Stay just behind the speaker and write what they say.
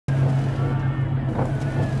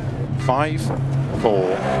5,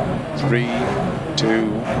 4, 3, 2,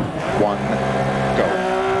 1, go.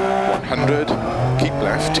 100, keep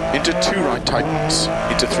left, into 2 right tightens,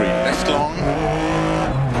 into 3 left long,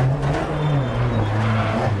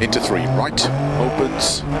 into 3 right,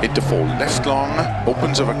 opens, into 4 left long,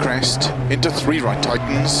 opens over crest, into 3 right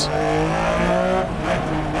tightens,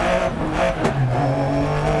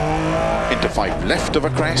 into 5 left over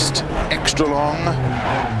crest, extra long,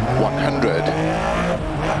 100.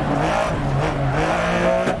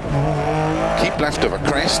 Keep left over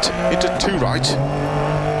crest, into 2 right,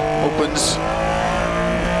 opens,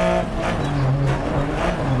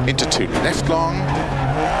 into 2 left long,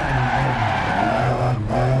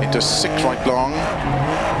 into 6 right long,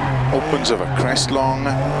 opens over crest long,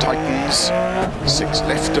 tightens, 6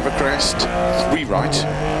 left over crest, 3 right,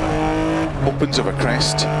 opens over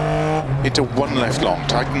crest, into 1 left long,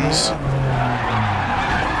 tightens,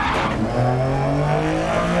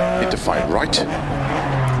 into 5 right,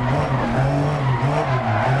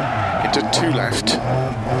 into 2 left,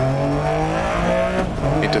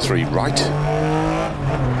 into 3 right,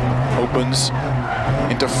 opens,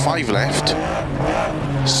 into 5 left,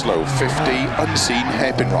 slow 50, unseen,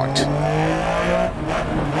 hairpin right,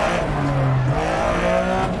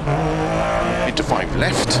 into 5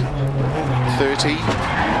 left, 30,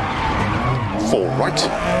 4 right,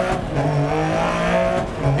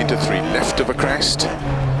 into 3 left over crest,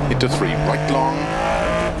 into 3 right long,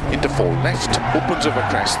 into 4 left, opens over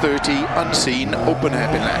crest, 30, unseen, open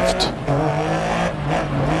hairpin left.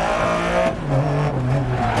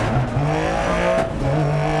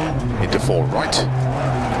 Into 4 right,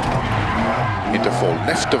 into 4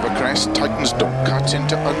 left over crest, tightens, don't cut,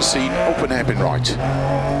 into unseen, open hairpin right.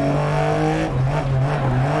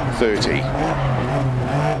 30.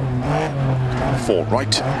 4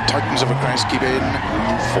 right, tightens over crest, keep in,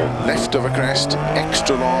 4 left over crest,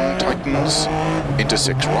 extra long, tightens, into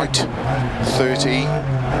 6 right, 30,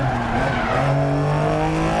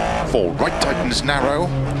 4 right tightens, narrow,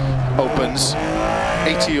 opens,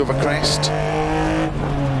 80 over crest,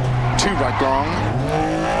 2 right long,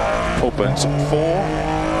 opens, 4,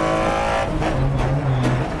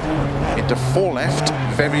 into 4 left,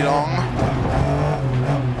 very long,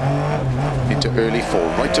 into early 4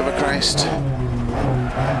 right over crest,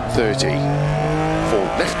 30, 4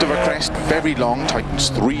 left over crest, very long, tightens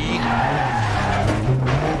 3,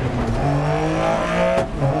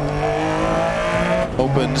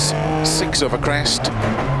 opens 6 over crest,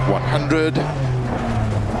 100,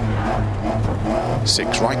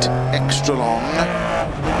 6 right, extra long,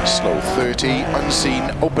 slow 30,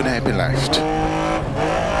 unseen, open hairpin left,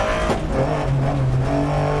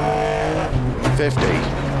 50,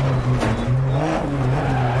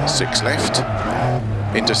 6 left,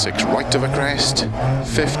 into 6 right over crest,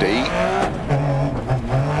 50,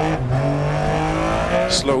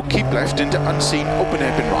 slow, keep left, into unseen, open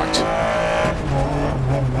hairpin right,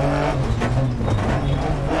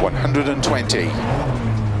 120,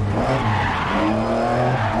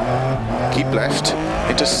 keep left,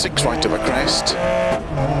 into 6 right over crest,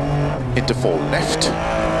 into 4 left,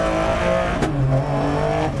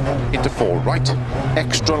 into 4 right,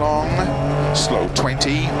 extra long, slow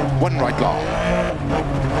 20, 1 right long,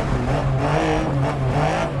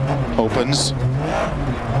 opens,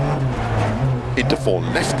 into 4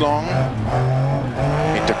 left long,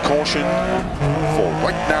 into caution, 4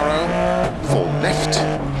 right narrow, 4 left,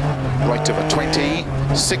 right over 20,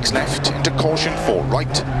 6 left, into caution, 4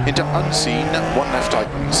 right, into unseen, 1 left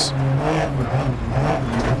tightens,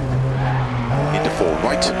 into 4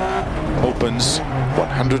 right, opens,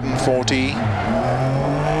 140,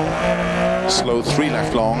 slow 3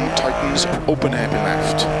 left long, tightens, open hairpin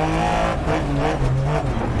left,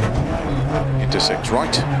 into 6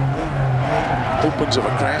 right, opens over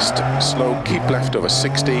crest, slow, keep left over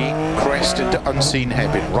 60, crest into unseen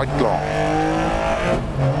hairpin, right long,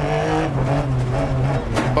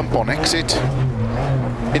 bump on exit,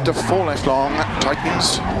 into 4 left long,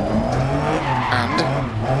 tightens, and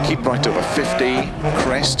keep right over 50,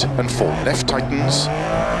 crest and 4 left tightens,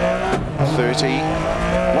 30,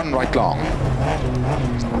 1 right long,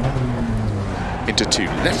 into 2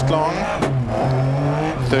 left long,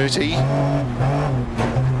 30,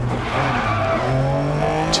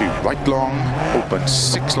 2 right long, open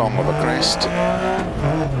 6 long over crest,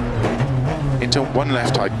 into 1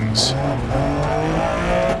 left tightens,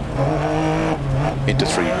 into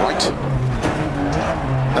 3 right,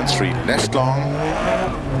 and 3 left long,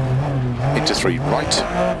 into 3 right,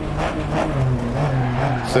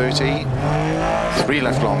 30, 3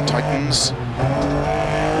 left long tightens,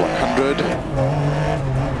 100,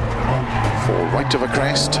 4 right over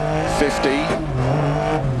crest, 50,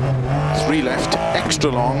 3 left, extra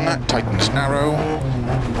long, tightens narrow,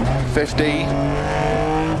 50.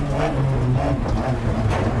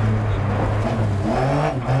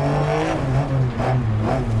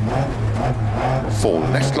 4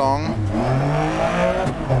 left long,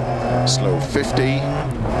 slow 50,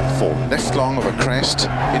 4 left long of a crest,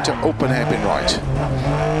 into open hairpin right.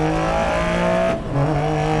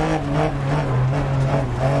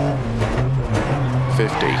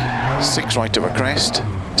 50, 6 right of a crest,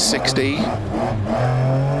 60.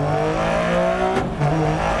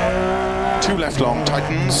 2 left long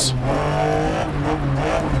tightens,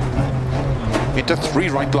 into 3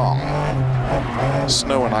 right long.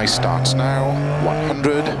 Snow and ice starts now,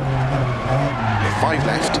 100. 5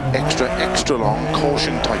 left, extra long,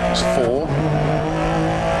 caution tightens 4.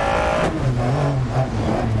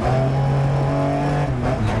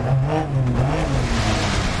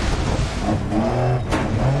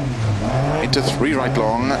 Into 3 right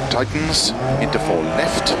long, tightens, into 4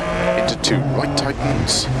 left, into 2 right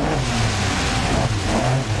tightens.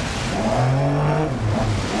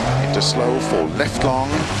 Into slow, 4 left long,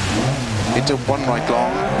 into 1 right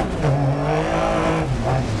long,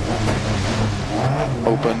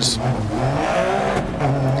 opens,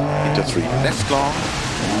 into 3 left long,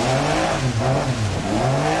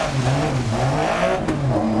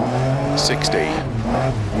 .60,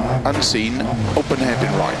 unseen, open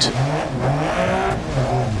hairpin right,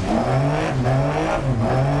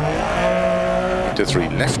 into 3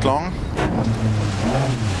 left long,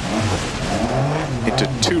 into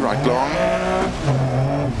 2 right long,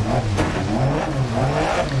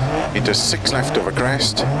 into 6 left over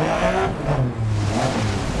crest,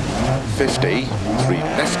 50, 3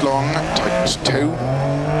 left long, tightens 2,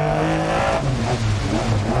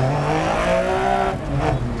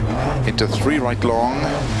 into 3 right long,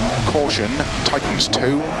 caution, tightens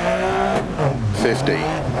 2, 50,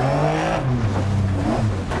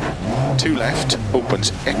 2 left,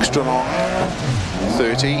 opens extra long,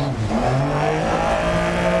 30,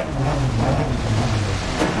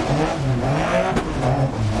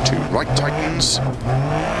 2 right tightens,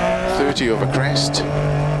 30 over crest,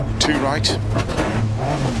 2 right,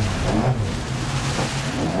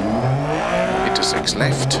 into 6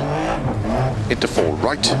 left, into 4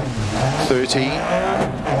 right, 30,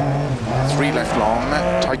 3 left long,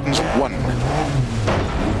 tightens 1,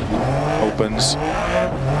 opens,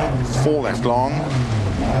 4 left long,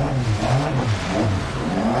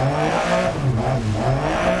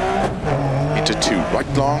 into 2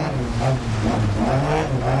 right long,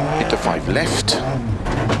 into 5 left,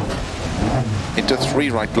 into 3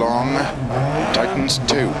 right long, tightens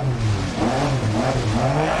 2,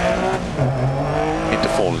 into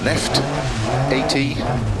 4 left, 80,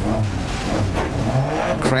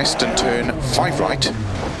 crest and turn 5 right,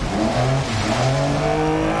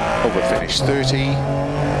 over finish 30,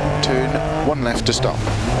 turn 1 left to stop.